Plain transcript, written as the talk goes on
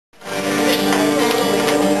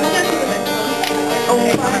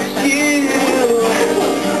watch you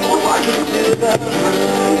walking through the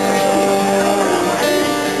room.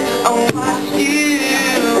 I watch you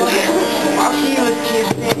while she was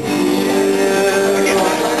kissing you.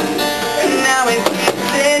 Now if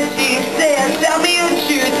she said, tell me the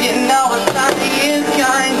truth, you know it's not you,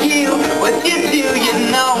 kind you. What you do, you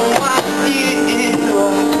know what you do,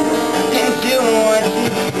 and do what you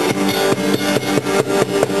do.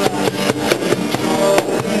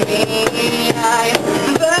 Me, I'm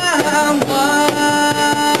the one.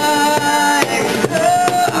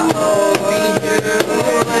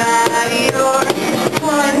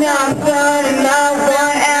 I'm done and I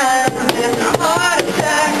want out of this heart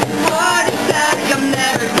attack, I'm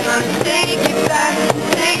never gonna take it back,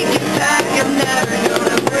 I'm never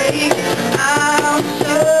gonna break. I'll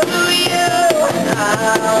show you, I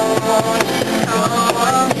won't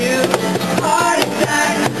call you. Heart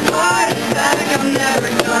attack, I'm never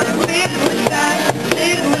gonna live with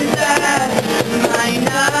that, my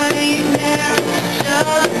nightmare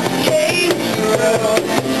just came true.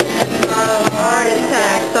 My heart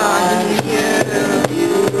attack's on you.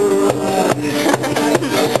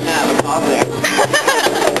 We're all there.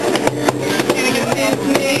 Do you miss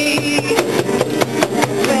me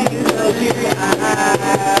when you close your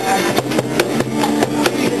eyes?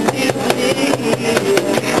 Do you miss me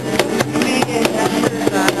being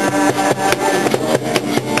exercise?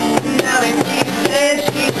 Now if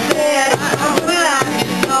she said, I'm glad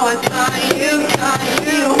you know it's not you,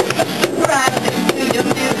 practice, do you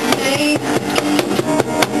miss me?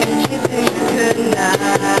 And kissing goodnight.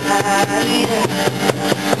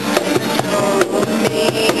 Oh, me,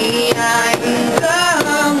 I'm the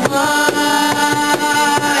one.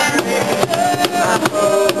 I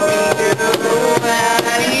hope you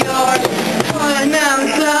and yours. When I'm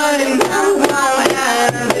done, I won't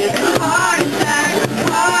have this heart attack,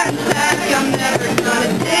 I'm never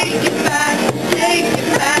gonna take it back,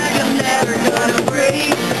 I'm never gonna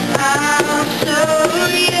break. I'll show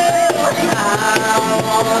you, I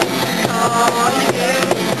won't call you.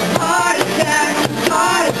 Heart attack,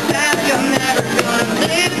 I'm never gonna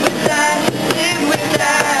live with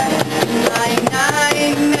that, my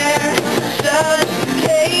nightmare just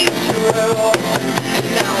came true.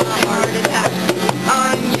 Now a heart attack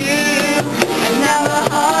on you, and now a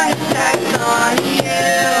heart attack's on you.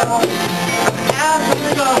 I'm out of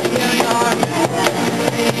New York,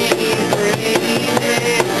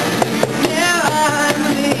 breathing. Now I'm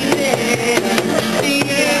leaving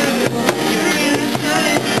you. You really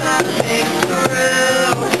shouldn't stop me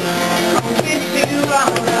through. I wish you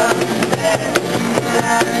all the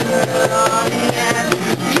best.